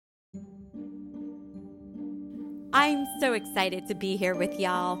I'm so excited to be here with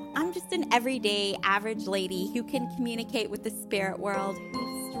y'all. I'm just an everyday average lady who can communicate with the spirit world,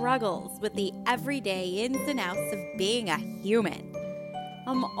 who struggles with the everyday ins and outs of being a human.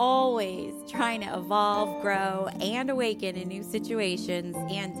 I'm always trying to evolve, grow, and awaken in new situations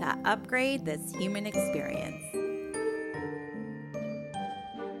and to upgrade this human experience.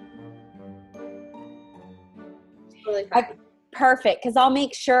 Totally fine. Perfect, because I'll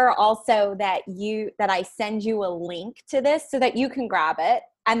make sure also that I send you a link to this so that you can grab it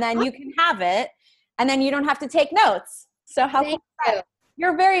and then you can have it and then you don't have to take notes. So how cool is that?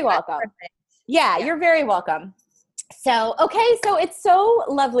 You're very welcome. Yeah, you're very welcome. So, okay, so it's so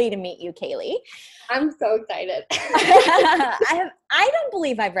lovely to meet you, Kaylee. I'm so excited. I don't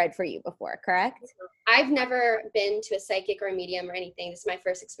believe I've read for you before, correct? I've never been to a psychic or a medium or anything. This is my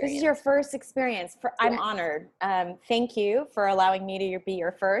first experience. This is your first experience. I'm honored. Thank you for allowing me to be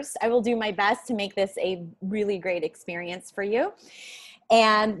your first. I will do my best to make this a really great experience for you.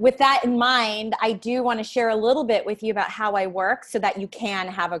 And with that in mind, I do want to share a little bit with you about how I work so that you can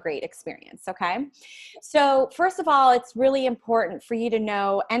have a great experience, okay? So first of all, it's really important for you to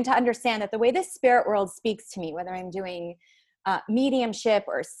know and to understand that the way the spirit world speaks to me, whether I'm doing mediumship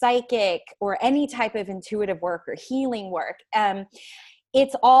or psychic or any type of intuitive work or healing work,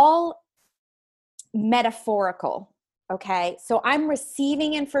 it's all metaphorical. Okay, so I'm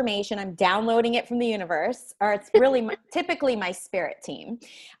receiving information, I'm downloading it from the universe, or it's really typically my spirit team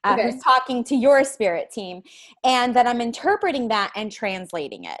who's talking to your spirit team, and then I'm interpreting that and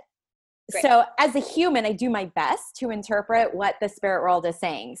translating it. Great. So as a human, I do my best to interpret what the spirit world is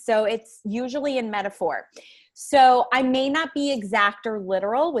saying. So it's usually in metaphor. So I may not be exact or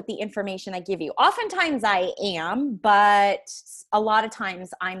literal with the information I give you. Oftentimes I am, but a lot of times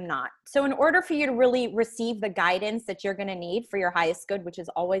I'm not. So in order for you to really receive the guidance that you're going to need for your highest good, which is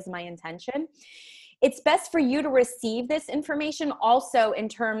always my intention, it's best for you to receive this information also in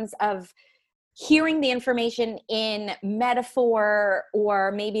terms of hearing the information in metaphor,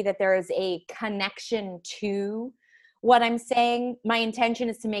 or maybe that there is a connection to what I'm saying. My intention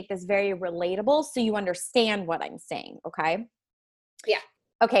is to make this very relatable so you understand what I'm saying, okay? Yeah.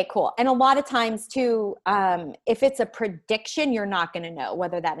 Okay, cool. And a lot of times too, if it's a prediction, you're not going to know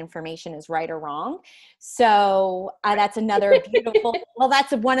whether that information is right or wrong. So that's another beautiful, well,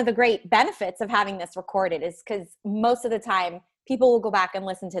 that's one of the great benefits of having this recorded, is because most of the time people will go back and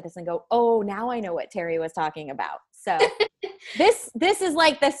listen to this and go, oh, now I know what Terry was talking about. So this is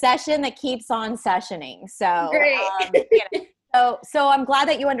like the session that keeps on sessioning. So, so I'm glad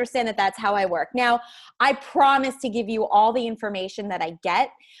that you understand that that's how I work. Now, I promise to give you all the information that I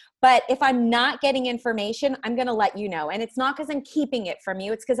get, but if I'm not getting information, I'm going to let you know. And it's not because I'm keeping it from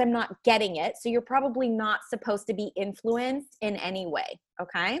you. It's because I'm not getting it. So you're probably not supposed to be influenced in any way.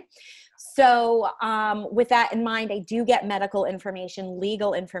 Okay. So with that in mind, I do get medical information,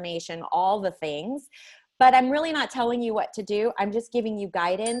 legal information, all the things. But I'm really not telling you what to do. I'm just giving you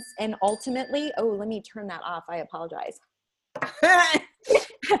guidance. And ultimately, oh, let me turn that off. I apologize.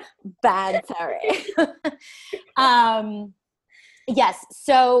 Bad, sorry. Yes.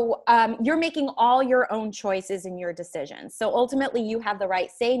 So you're making all your own choices and your decisions. So ultimately, you have the right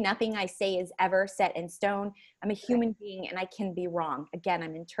say. Nothing I say is ever set in stone. I'm a human being and I can be wrong. Again,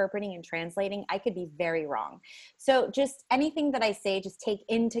 I'm interpreting and translating. I could be very wrong. So just anything that I say, just take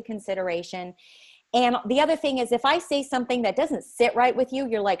into consideration. And the other thing is, if I say something that doesn't sit right with you,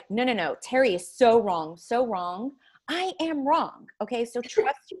 you're like, no, Terry is so wrong, so wrong. I am wrong. Okay. So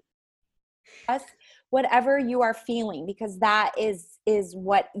trust whatever you are feeling, because that is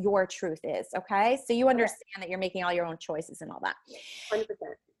what your truth is. Okay. So you understand that you're making all your own choices and all that. 100%.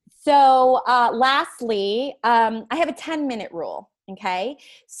 So lastly, I have a 10-minute rule. Okay.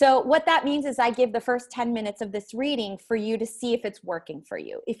 So what that means is I give the first 10 minutes of this reading for you to see if it's working for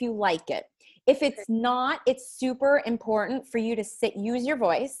you, if you like it. If it's not, it's super important for you to use your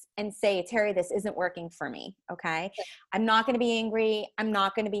voice and say, Terry, this isn't working for me. Okay. I'm not going to be angry. I'm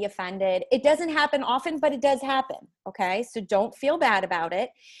not going to be offended. It doesn't happen often, but it does happen. Okay. So don't feel bad about it.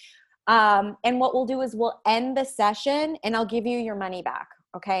 And what we'll do is we'll end the session and I'll give you your money back.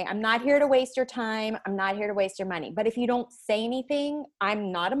 Okay. I'm not here to waste your time. I'm not here to waste your money. But if you don't say anything,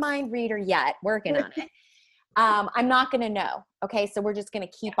 I'm not a mind reader yet, working on it. I'm not going to know. Okay. So we're just going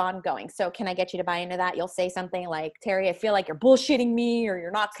to keep on going. So can I get you to buy into that? You'll say something like, Terry, I feel like you're bullshitting me, or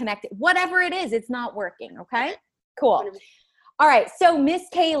you're not connected. Whatever it is, it's not working. Okay. Cool. All right. So Miss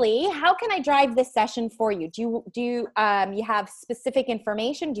Kaylee, how can I drive this session for you? Do you have specific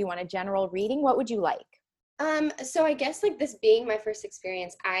information? Do you want a general reading? What would you like? So I guess like this being my first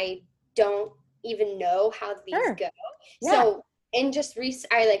experience, I don't even know how these go. Yeah. So and just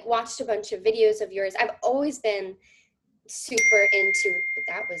I like watched a bunch of videos of yours. I've always been super into,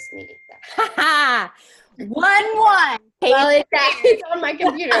 that was me. Ha 1-1. Well, it's on my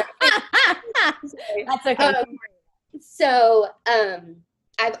computer. That's okay. So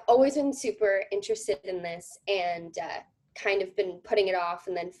I've always been super interested in this, and kind of been putting it off,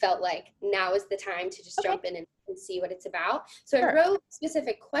 and then felt like now is the time to just jump in and see what it's about. So I wrote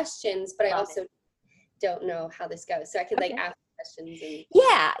specific questions, but I also don't know how this goes. So I could like ask questions. And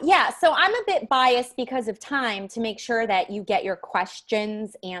yeah. So I'm a bit biased because of time to make sure that you get your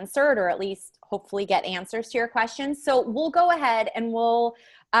questions answered, or at least hopefully get answers to your questions. So we'll go ahead and we'll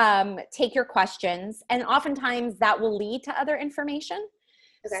take your questions, and oftentimes that will lead to other information.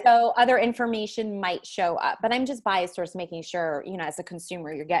 Okay. So other information might show up, but I'm just biased towards making sure, you know, as a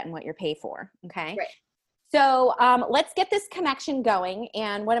consumer, you're getting what you pay for. Okay. Right. So let's get this connection going.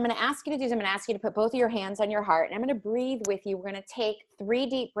 And what I'm going to ask you to do is I'm going to ask you to put both of your hands on your heart, and I'm going to breathe with you. We're going to take 3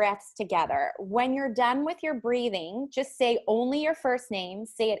 deep breaths together. When you're done with your breathing, just say only your first name.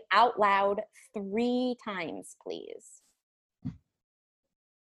 Say it out loud 3 times, please.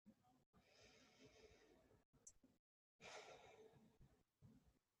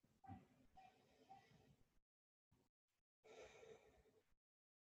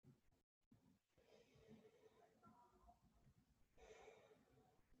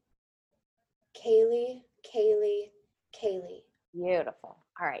 Kaylee, Kaylee, Kaylee. Beautiful.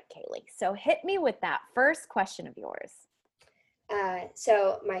 All right, Kaylee. So hit me with that first question of yours.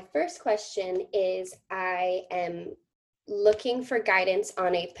 So my first question is, I am looking for guidance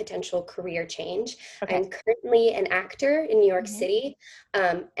on a potential career change. Okay. I'm currently an actor in New York City.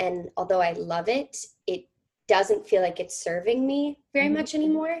 And although I love it, it doesn't feel like it's serving me very much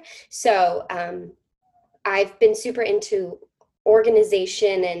anymore. So I've been super into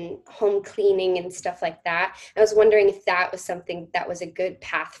organization and home cleaning and stuff like that. I was wondering if that was something that was a good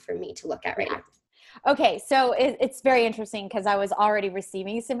path for me to look at right now. Okay, so it's very interesting because I was already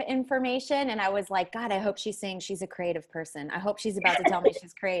receiving some information, and I was like, God, I hope she's saying she's a creative person. I hope she's about to tell me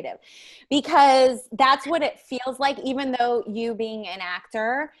she's creative, because that's what it feels like. Even though you being an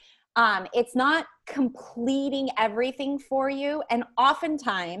actor, it's not completing everything for you. And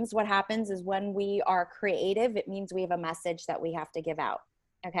oftentimes what happens is when we are creative, it means we have a message that we have to give out.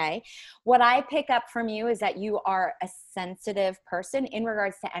 Okay. What I pick up from you is that you are a sensitive person in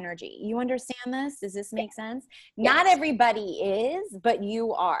regards to energy. You understand this? Does this make sense? Yes. Not everybody is, but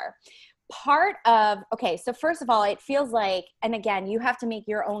you are. Part of, okay, so first of all, it feels like, and again, you have to make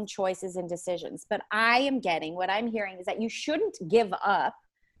your own choices and decisions, but what I'm hearing is that you shouldn't give up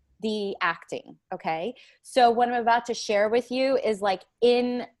the acting. Okay. So what I'm about to share with you is like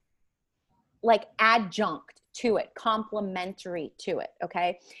adjunct to it, complementary to it.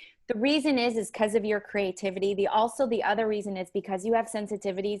 Okay. The reason is because of your creativity. The other reason is because you have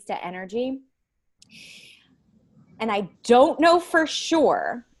sensitivities to energy. And I don't know for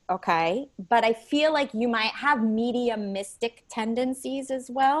sure. Okay. But I feel like you might have mediumistic tendencies as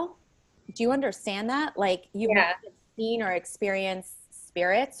well. Do you understand that? Like you might have seen or experienced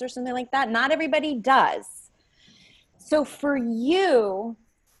spirits or something like that. Not everybody does. So for you,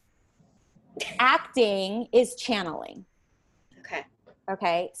 acting is channeling.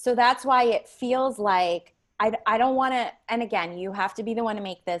 Okay. So that's why it feels like I don't want to, and again, you have to be the one to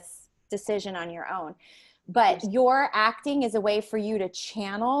make this decision on your own, but your acting is a way for you to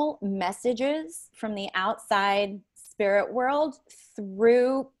channel messages from the outside spirit world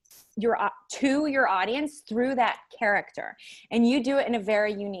through to your audience through that character. And you do it in a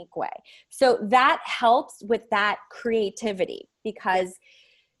very unique way. So that helps with that creativity, because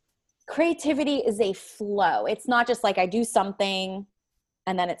creativity is a flow. It's not just like I do something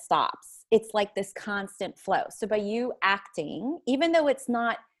and then it stops. It's like this constant flow. So by you acting, even though it's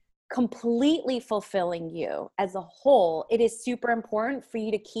not completely fulfilling you as a whole, it is super important for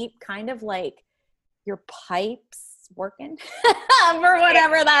you to keep kind of like your pipes working for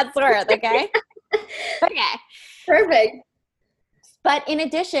whatever that's worth. Okay. Okay. Perfect. But in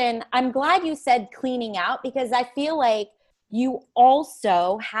addition, I'm glad you said cleaning out, because I feel like you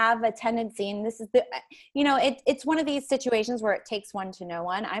also have a tendency, and this is it's one of these situations where it takes one to know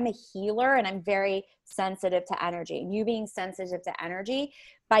one. I'm a healer and I'm very sensitive to energy, and you being sensitive to energy,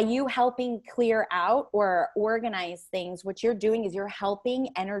 by you helping clear out or organize things, what you're doing is you're helping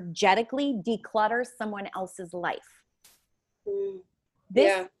energetically declutter someone else's life.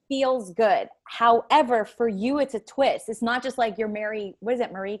 This feels good. However, for you, it's a twist. It's not just like you're Marie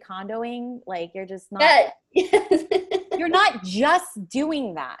Kondoing? Like you're just not, you're not just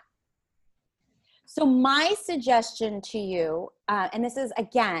doing that. So my suggestion to you, and this is,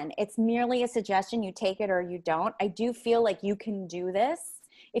 again, it's merely a suggestion, you take it or you don't. I do feel like you can do this.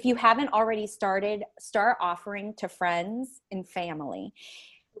 If you haven't already started, start offering to friends and family.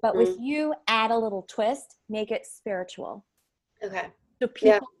 But with you, add a little twist, make it spiritual. Okay. So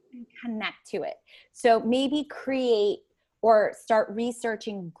people can connect to it. So maybe create or start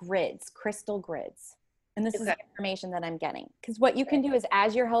researching grids, crystal grids. And this is the information that I'm getting. Because what you can do is,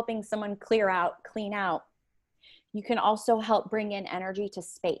 as you're helping someone clean out, you can also help bring in energy to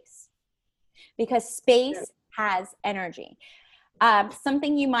space. Because space has energy.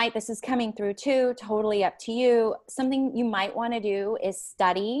 Something you might, this is coming through too, totally up to you. Something you might want to do is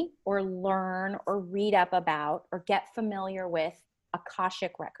study or learn or read up about or get familiar with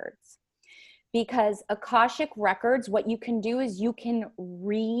Akashic records. Because Akashic records, what you can do is you can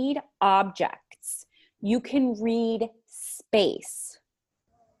read objects. You can read space.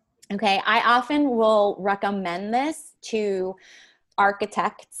 Okay, I often will recommend this to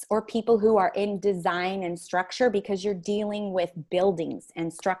architects or people who are in design and structure, because you're dealing with buildings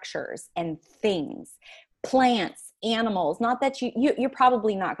and structures and things, plants, animals. Not that you're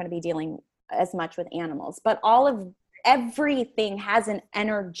probably not going to be dealing as much with animals, but everything has an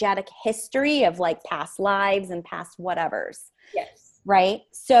energetic history of like past lives and past whatevers. Yes. Right?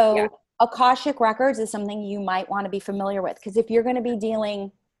 So Akashic records is something you might want to be familiar with, because if you're going to be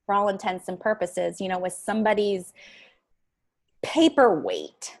dealing, for all intents and purposes, with somebody's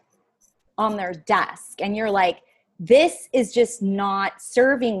paperweight on their desk, and you're like, this is just not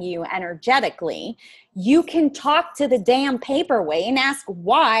serving you energetically, you can talk to the damn paperweight and ask,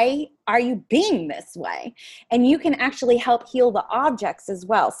 why are you being this way? And you can actually help heal the objects as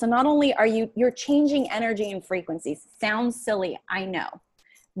well. So not only are you're changing energy and frequencies. Sounds silly, I know.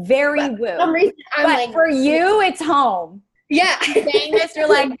 Very woo. For some reason, but for you, it's home. Yeah. You're saying this, you're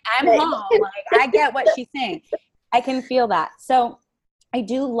like, I'm home. Like, I get what she's saying. I can feel that. So I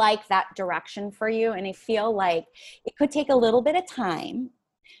do like that direction for you. And I feel like it could take a little bit of time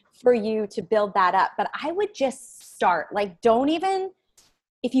for you to build that up. But I would just start. Like, don't even,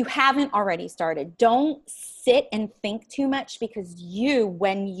 if you haven't already started, don't sit and think too much, because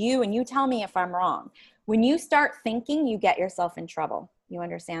and you tell me if I'm wrong, when you start thinking, you get yourself in trouble. You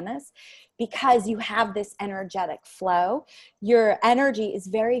understand this? Because you have this energetic flow. Your energy is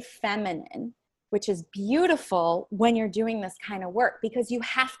very feminine, which is beautiful when you're doing this kind of work, because you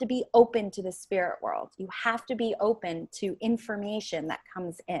have to be open to the spirit world. You have to be open to information that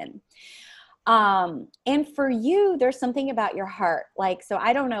comes in. And for you, there's something about your heart. Like, so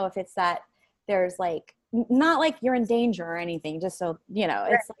I don't know if it's that there's like, not like you're in danger or anything, just so, it's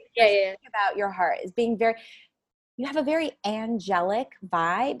like about your heart is being you have a very angelic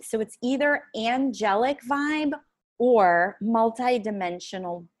vibe. So it's either angelic vibe or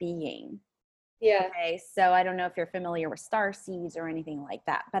multidimensional being. Yeah. Okay. So I don't know if you're familiar with star seeds or anything like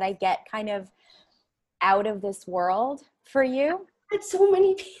that, but I get kind of out of this world for you. I had so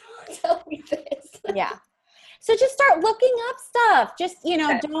many people tell me this. Yeah. So just start looking up stuff. Just,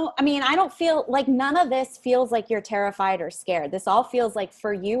 I don't feel like none of this feels like you're terrified or scared. This all feels like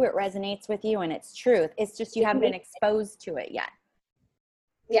for you, it resonates with you and it's truth. It's just you haven't been exposed to it yet.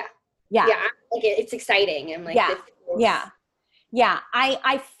 Yeah. Yeah. Yeah. Like it's exciting. And like, Yeah.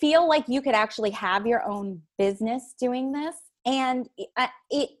 I feel like you could actually have your own business doing this. And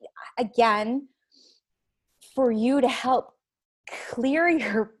it again, for you to help clear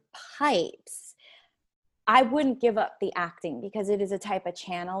your pipes, I wouldn't give up the acting, because it is a type of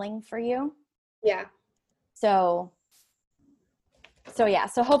channeling for you. Yeah. So yeah.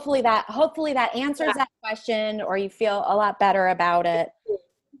 So hopefully that answers that question, or you feel a lot better about it.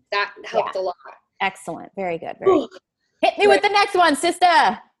 That helped a lot. Excellent. Very good. Very good. Hit me with the next one,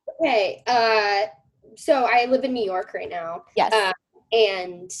 sister. Okay. So I live in New York right now. Yes.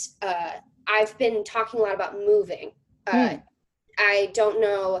 And I've been talking a lot about moving. I don't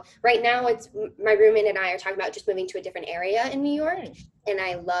know. Right now, it's my roommate and I are talking about just moving to a different area in New York. And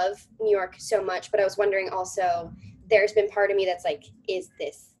I love New York so much. But I was wondering also, there's been part of me that's like, is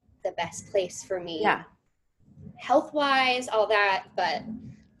this the best place for me? Yeah. Health-wise, all that. But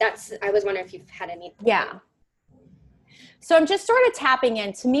I was wondering if you've had any. Yeah. So I'm just sort of tapping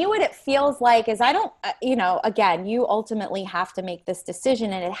in. To me, what it feels like is I don't, again, you ultimately have to make this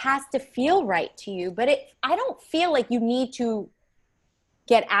decision and it has to feel right to you. But I don't feel like you need to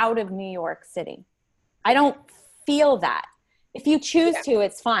get out of New York City. I don't feel that. If you choose to,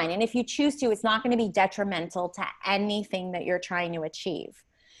 it's fine. And if you choose to, it's not going to be detrimental to anything that you're trying to achieve.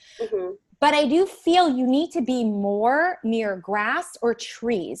 Mm-hmm. But I do feel you need to be more near grass or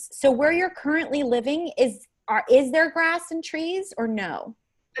trees. So where you're currently living, is there grass and trees or no?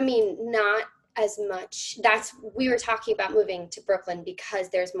 I mean, not as much. We were talking about moving to Brooklyn because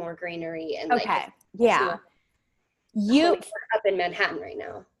there's more greenery and Okay. like Yeah. We're up in Manhattan right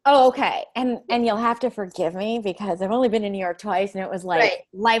now. Oh, okay. And you'll have to forgive me because I've only been in New York twice and it was like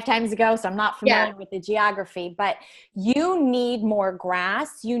lifetimes ago. So I'm not familiar with the geography, but you need more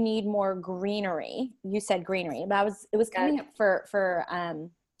grass. You need more greenery. You said greenery. It was coming up for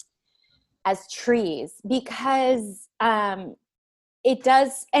as trees because, it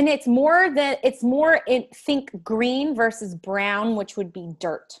does. And think green versus brown, which would be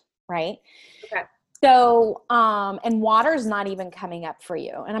dirt. Right. Okay. So, and water's not even coming up for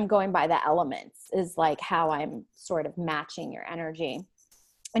you. And I'm going by the elements is like how I'm sort of matching your energy.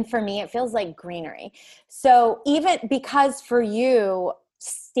 And for me, it feels like greenery. So even because for you,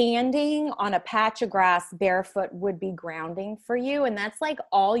 standing on a patch of grass barefoot would be grounding for you. And that's like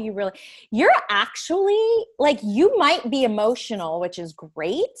all you're actually like, you might be emotional, which is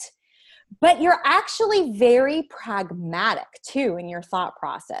great. But you're actually very pragmatic too in your thought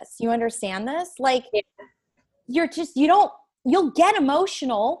process. You understand this? Like you'll get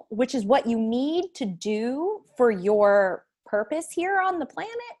emotional, which is what you need to do for your purpose here on the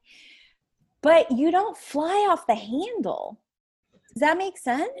planet, but you don't fly off the handle. Does that make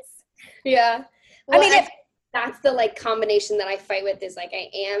sense? Yeah. Well, I mean, that's the like combination that I fight with is like, I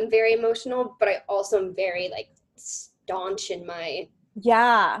am very emotional, but I also am very like staunch in my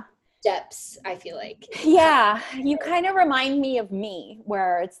depths, I feel like. Yeah. You kind of remind me of me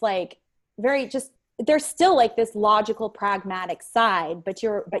where it's like very just, there's still like this logical, pragmatic side, but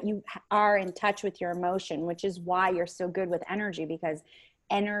you are in touch with your emotion, which is why you're so good with energy, because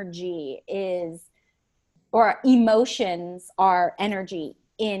emotions are energy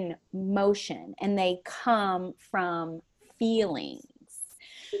in motion and they come from feelings.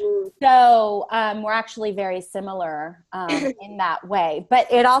 So we're actually very similar in that way,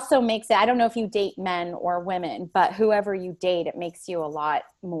 but it also makes it, I don't know if you date men or women, but whoever you date, it makes you a lot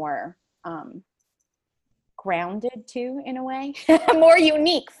more grounded too, in a way, more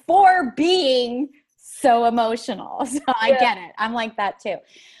unique for being so emotional. So I get it. I'm like that too.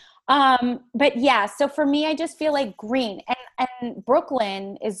 But yeah, so for me, I just feel like green and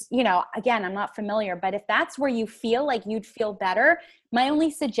Brooklyn is, again, I'm not familiar, but if that's where you feel like you'd feel better, my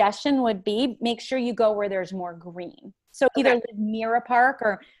only suggestion would be make sure you go where there's more green. So either live near a park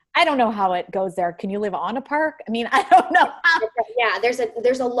or I don't know how it goes there. Can you live on a park? I mean, I don't know how. Yeah,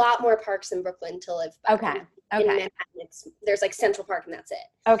 there's a lot more parks in Brooklyn to live by. Okay. In Manhattan, there's like Central Park and that's it.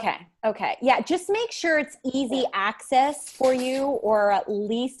 Okay. Yeah, just make sure it's easy access for you or at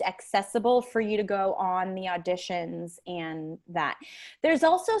least accessible for you to go on the auditions and that. There's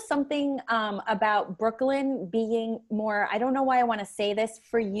also something about Brooklyn being more, I don't know why I want to say this,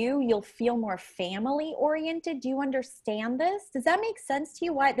 for you, you'll feel more family oriented. Do you understand this? Does that make sense to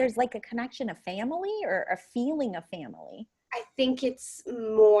you? Why there's like a connection of family or a feeling of family? I think it's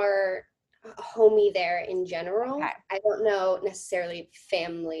more homey there in general. Okay. I don't know necessarily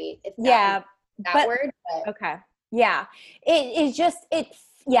family, if that word. But. Okay. Yeah.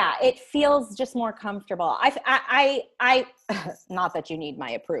 It feels just more comfortable. I not that you need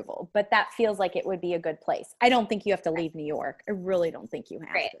my approval, but that feels like it would be a good place. I don't think you have to leave New York. I really don't think you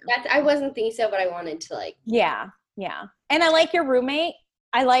have to. I wasn't thinking so, but I wanted to like. Yeah. And I like your roommate.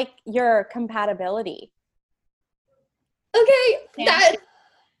 I like your compatibility. Okay.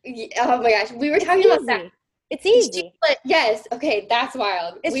 Oh my gosh, we were talking about that. It's easy. Yes. Okay, that's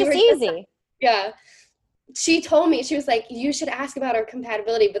wild. It's just easy. Yeah. She told me, she was like, you should ask about our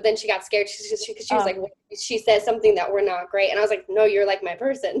compatibility, but then she got scared because she was like, she says something that we're not great, and I was like, no, you're like my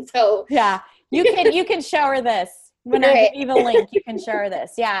person. So yeah, you can show her this. When I give you the link, you can share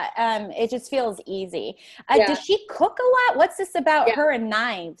this. Yeah. It just feels easy. Does she cook a lot? What's this about her and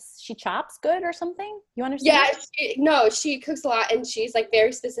knives? She chops good or something? You understand? Yeah. She cooks a lot and she's like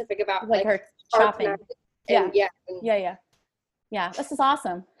very specific about like her chopping. Yeah. This is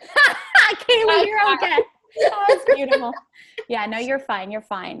awesome. Kaylee, you're okay. Oh, it's beautiful. Yeah, no, you're fine. You're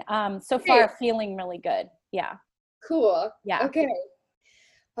fine. So far feeling really good. Yeah. Cool. Yeah. Okay.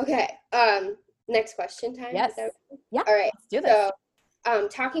 Next question time. Yes. Yeah. All right. Let's do this. So,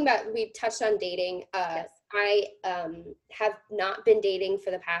 talking about, we touched on dating. Yes. I have not been dating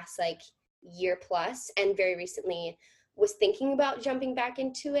for the past like year plus, and very recently was thinking about jumping back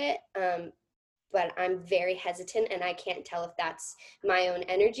into it. But I'm very hesitant, and I can't tell if that's my own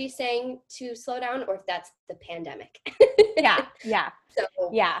energy saying to slow down or if that's the pandemic. Yeah.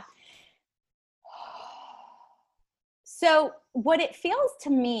 So yeah. So what it feels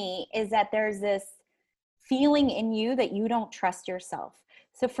to me is that there's this feeling in you that you don't trust yourself.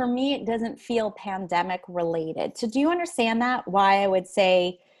 So for me, it doesn't feel pandemic related. So do you understand that? Why I would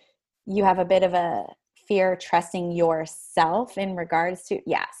say You have a bit of a fear trusting yourself in regards to,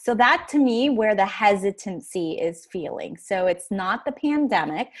 yeah. So that to me, where the hesitancy is feeling. So it's not the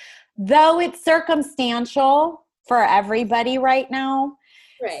pandemic, though it's circumstantial for everybody right now.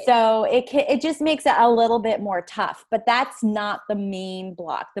 Right. So it just makes it a little bit more tough, but that's not the main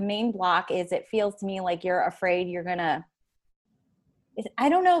block. The main block is it feels to me like you're afraid you're going to, I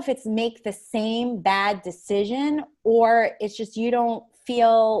don't know if it's make the same bad decision, or it's just you don't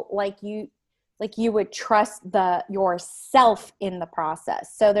feel like you would trust yourself in the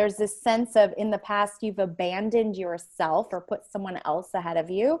process. So there's this sense of, in the past, you've abandoned yourself or put someone else ahead of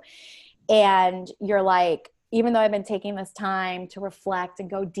you. And you're like, even though I've been taking this time to reflect and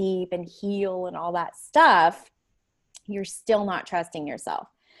go deep and heal and all that stuff, you're still not trusting yourself.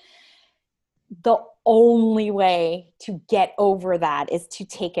 The only way to get over that is to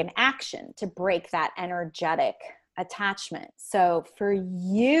take an action, to break that energetic attachment. So for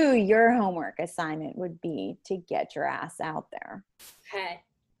you, your homework assignment would be to get your ass out there. Okay.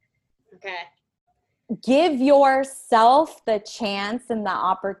 Give yourself the chance and the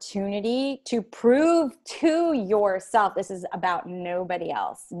opportunity to prove to yourself, this is about nobody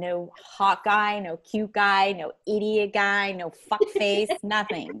else. No hot guy, no cute guy, no idiot guy, no fuck face,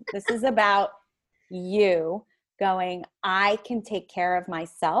 nothing. This is about you going, I can take care of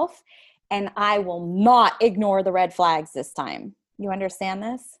myself and I will not ignore the red flags this time. You understand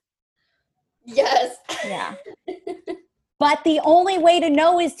this? Yes. Yeah. But the only way to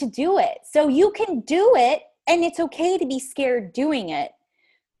know is to do it. So you can do it, and it's okay to be scared doing it.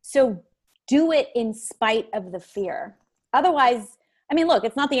 So do it in spite of the fear. Otherwise, I mean, look,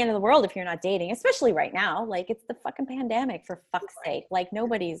 it's not the end of the world if you're not dating, especially right now. Like, it's the fucking pandemic, for fuck's sake. Like,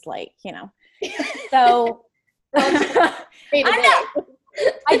 nobody's like, you know. So I know.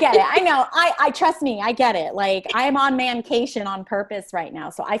 I get it. I know. I trust me. I get it. Like, I'm on mancation on purpose right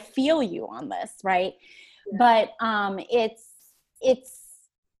now. So I feel you on this, right? But it's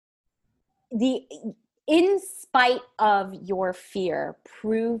in spite of your fear,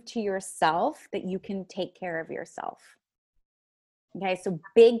 prove to yourself that you can take care of yourself. Okay, so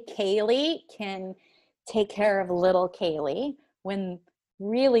big Kaylee can take care of little Kaylee when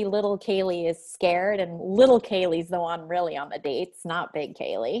really little Kaylee is scared, and little Kaylee's the one really on the dates, not big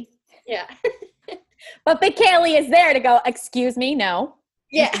Kaylee. Yeah. But big Kaylee is there to go, excuse me, no.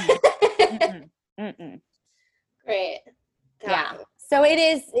 Yeah. Great. Yeah. So it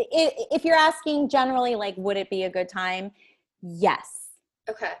is, if you're asking generally, like, would it be a good time? Yes.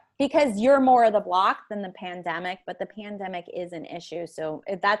 Okay. Because you're more of the block than the pandemic, but the pandemic is an issue. So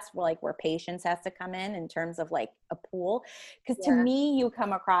that's like where patience has to come in terms of like a pool. Because to me, you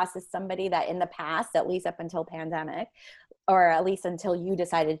come across as somebody that in the past, at least up until pandemic, or at least until you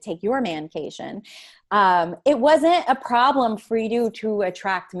decided to take your mancation, it wasn't a problem for you to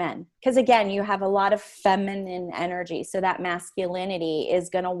attract men. Because again, you have a lot of feminine energy. So that masculinity is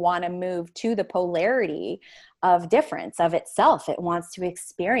going to want to move to the polarity of difference of itself. It wants to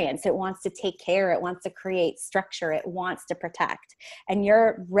experience, it wants to take care, it wants to create structure, it wants to protect. And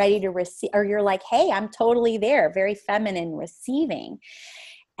you're ready to receive, or you're like, hey, I'm totally there, very feminine, receiving.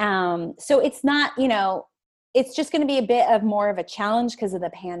 So it's not, you know, it's just going to be a bit of more of a challenge because of the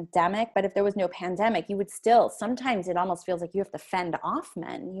pandemic. But if there was no pandemic, you would still, sometimes it almost feels like you have to fend off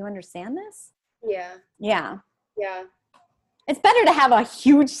men. You understand this? Yeah. Yeah. Yeah. It's better to have a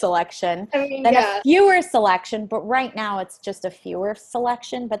huge selection than a fewer selection. But right now it's just a fewer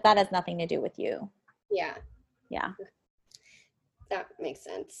selection, but that has nothing to do with you. Yeah. Yeah. That makes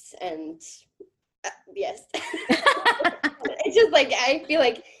sense. And yes. It's just like, I feel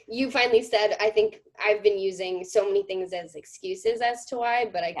like you finally said, I think I've been using so many things as excuses as to why,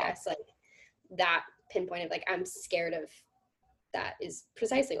 but I guess like that pinpoint of like, I'm scared of that is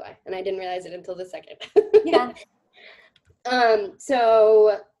precisely why. And I didn't realize it until the second. Yeah.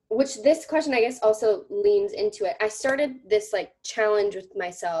 So, which this question, I guess, also leans into it. I started this like challenge with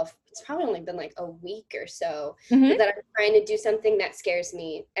myself. It's probably only been like a week or so that I'm trying to do something that scares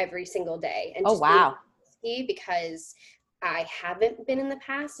me every single day. And just risky because I haven't been in the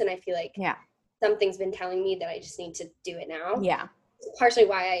past. And I feel like something's been telling me that I just need to do it now. Yeah. Partially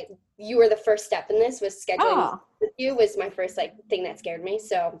why you were the first step in this, was scheduling with you was my first like thing that scared me.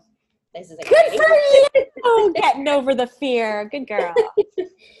 So this is good for you. Getting over the fear. Good girl.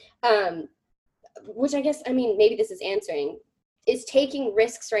 Which I guess, I mean, maybe this is answering, is taking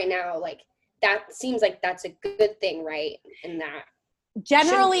risks right now. Like that seems like that's a good thing, right? And that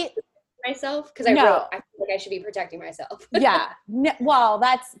generally myself, because I feel like I should be protecting myself. Well,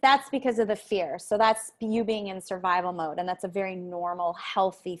 that's because of the fear. So that's you being in survival mode, and that's a very normal,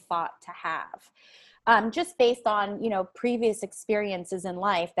 healthy thought to have. Just based on, you know, previous experiences in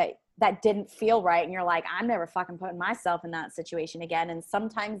life that didn't feel right. And you're like, I'm never fucking putting myself in that situation again. And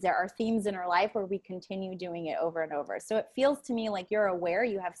sometimes there are themes in our life where we continue doing it over and over. So it feels to me like you're aware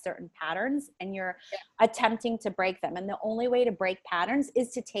you have certain patterns and you're attempting to break them. And the only way to break patterns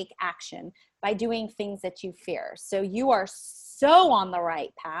is to take action by doing things that you fear. So you are so on the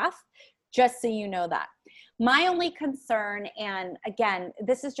right path, just so you know that. My only concern, and again,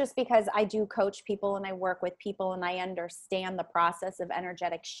 this is just because I do coach people and I work with people and I understand the process of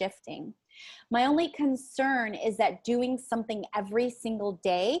energetic shifting. My only concern is that doing something every single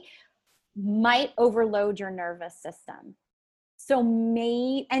day might overload your nervous system. So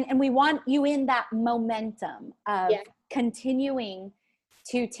and we want you in that momentum of continuing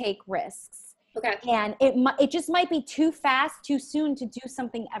to take risks. Okay. And it just might be too fast, too soon to do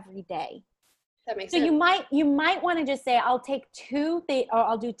something every day. That makes so sense. you might want to just say, I'll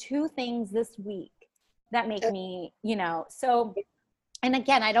do 2 things this week that make me, so, and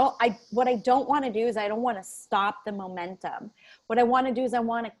again, what I don't want to do is I don't want to stop the momentum. What I want to do is I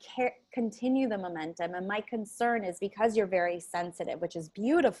want to continue the momentum. And my concern is, because you're very sensitive, which is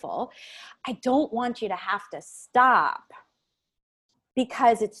beautiful, I don't want you to have to stop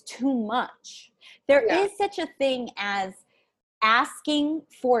because it's too much. There is such a thing as asking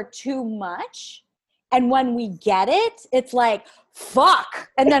for too much, and when we get it, it's like fuck,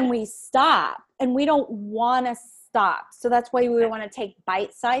 and then we stop, and we don't want to stop. So that's why we want to take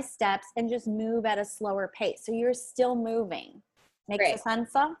bite-sized steps and just move at a slower pace, so you're still moving. Makes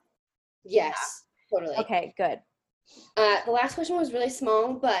sense? Yes, totally. Okay, good. The last question was really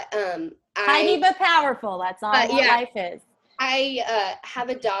small, but tiny but powerful. That's all what life is. I have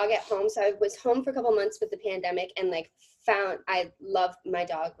a dog at home, so I was home for a couple months with the pandemic, and I love my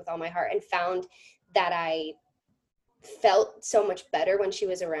dog with all my heart, and found that I felt so much better when she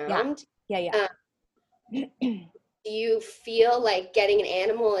was around. Yeah. Do you feel like getting an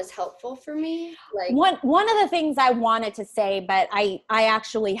animal is helpful for me? Like, one of the things I wanted to say, but I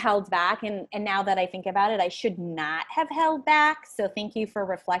actually held back, and now that I think about it, I should not have held back. So thank you for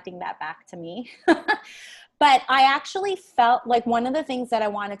reflecting that back to me. But I actually felt like one of the things that I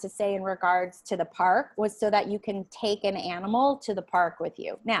wanted to say in regards to the park was so that you can take an animal to the park with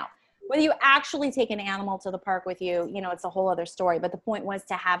you. Now, whether you actually take an animal to the park with you, it's a whole other story. But the point was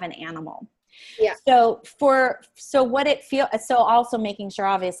to have an animal. Yeah. So also making sure,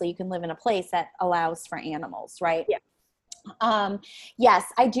 obviously, you can live in a place that allows for animals, right? Yeah. Yes,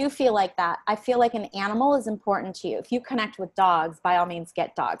 I do feel like that. I feel like an animal is important to you. If you connect with dogs, by all means,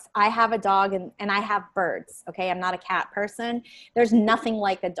 get dogs. I have a dog and I have birds. Okay. I'm not a cat person. There's nothing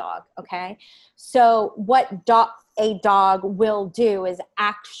like a dog. Okay. So what a dog will do is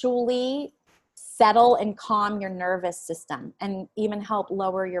actually settle and calm your nervous system and even help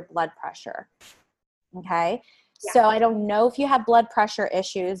lower your blood pressure. Okay. Yeah. So I don't know if you have blood pressure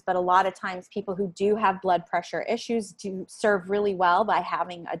issues, but a lot of times people who do have blood pressure issues do serve really well by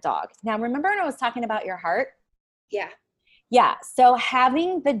having a dog. Now, remember when I was talking about your heart? Yeah. Yeah. So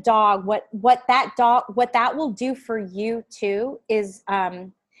having the dog, what that will do for you too is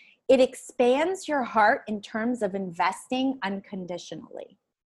it expands your heart in terms of investing unconditionally.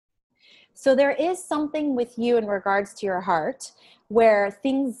 So there is something with you in regards to your heart where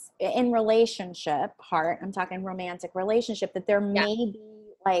things in relationship, heart, I'm talking romantic relationship, that there may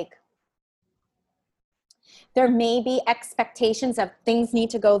be expectations of things need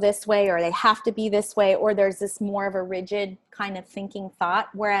to go this way, or they have to be this way, or there's this more of a rigid kind of thinking thought.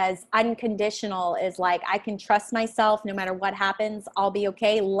 Whereas unconditional is like, I can trust myself no matter what happens, I'll be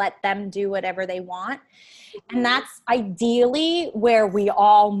okay. Let them do whatever they want. And that's ideally where we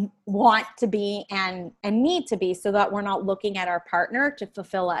all want to be and need to be, so that we're not looking at our partner to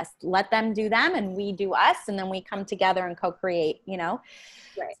fulfill us. Let them do them and we do us, and then we come together and co-create,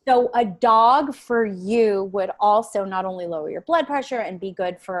 Right. So a dog for you would also not only lower your blood pressure and be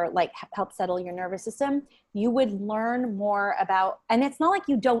good for help settle your nervous system, you would learn more about, and it's not like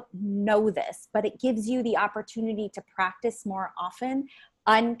you don't know this, but it gives you the opportunity to practice more often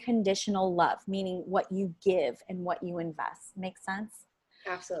unconditional love, meaning what you give and what you invest. Makes sense?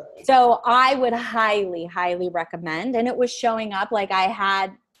 Absolutely. So I would highly, highly recommend, and it was showing up that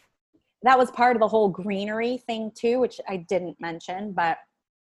was part of the whole greenery thing too, which I didn't mention, but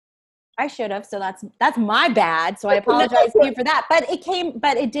I should have. So that's my bad. So I apologize to you for that. But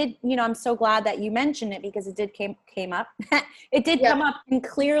it did, I'm so glad that you mentioned it, because it did came up. It did come up, and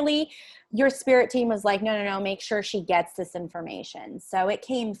clearly your spirit team was like, no, make sure she gets this information. So it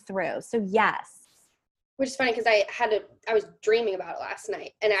came through. So yes. Which is funny because I was dreaming about it last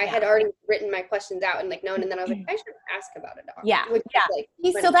night, and I had already written my questions out and like known, and then I was like, I should ask about a dog. Yeah.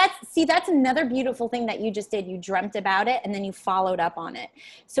 So that's another beautiful thing that you just did. You dreamt about it and then you followed up on it.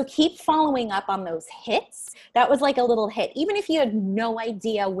 So keep following up on those hits. That was like a little hit, even if you had no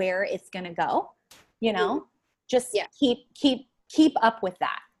idea where it's going to go, just keep up with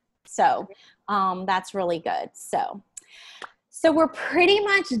that. So, that's really good. So we're pretty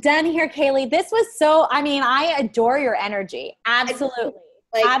much done here, Kaylee. This was I adore your energy. Absolutely.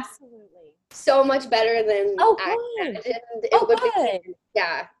 Absolutely. So much better than I imagined it would be.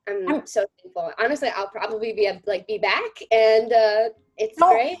 Yeah, I'm so thankful. Honestly, I'll probably be back, and it's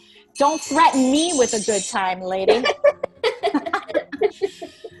great. Don't threaten me with a good time, lady.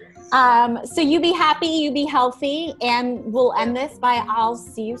 So you be happy, you be healthy, and we'll end this by I'll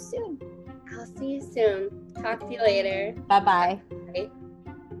see you soon. I'll see you soon. Talk to you later. Bye-bye. Bye.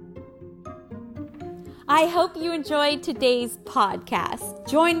 I hope you enjoyed today's podcast.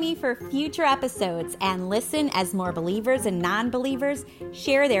 Join me for future episodes and listen as more believers and non-believers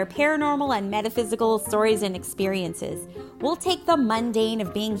share their paranormal and metaphysical stories and experiences. We'll take the mundane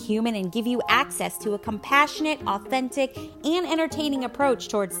of being human and give you access to a compassionate, authentic, and entertaining approach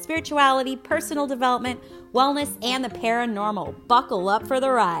towards spirituality, personal development, wellness, and the paranormal. Buckle up for the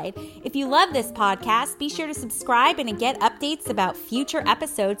ride. If you love this podcast, be sure to subscribe and get updates about future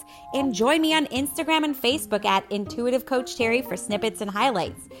episodes, and join me on Instagram and Facebook at Intuitive Coach Terry for snippets and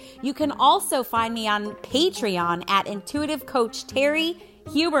highlights. You can also find me on Patreon at Intuitive Coach Terry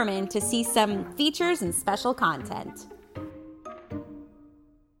Huberman to see some features and special content.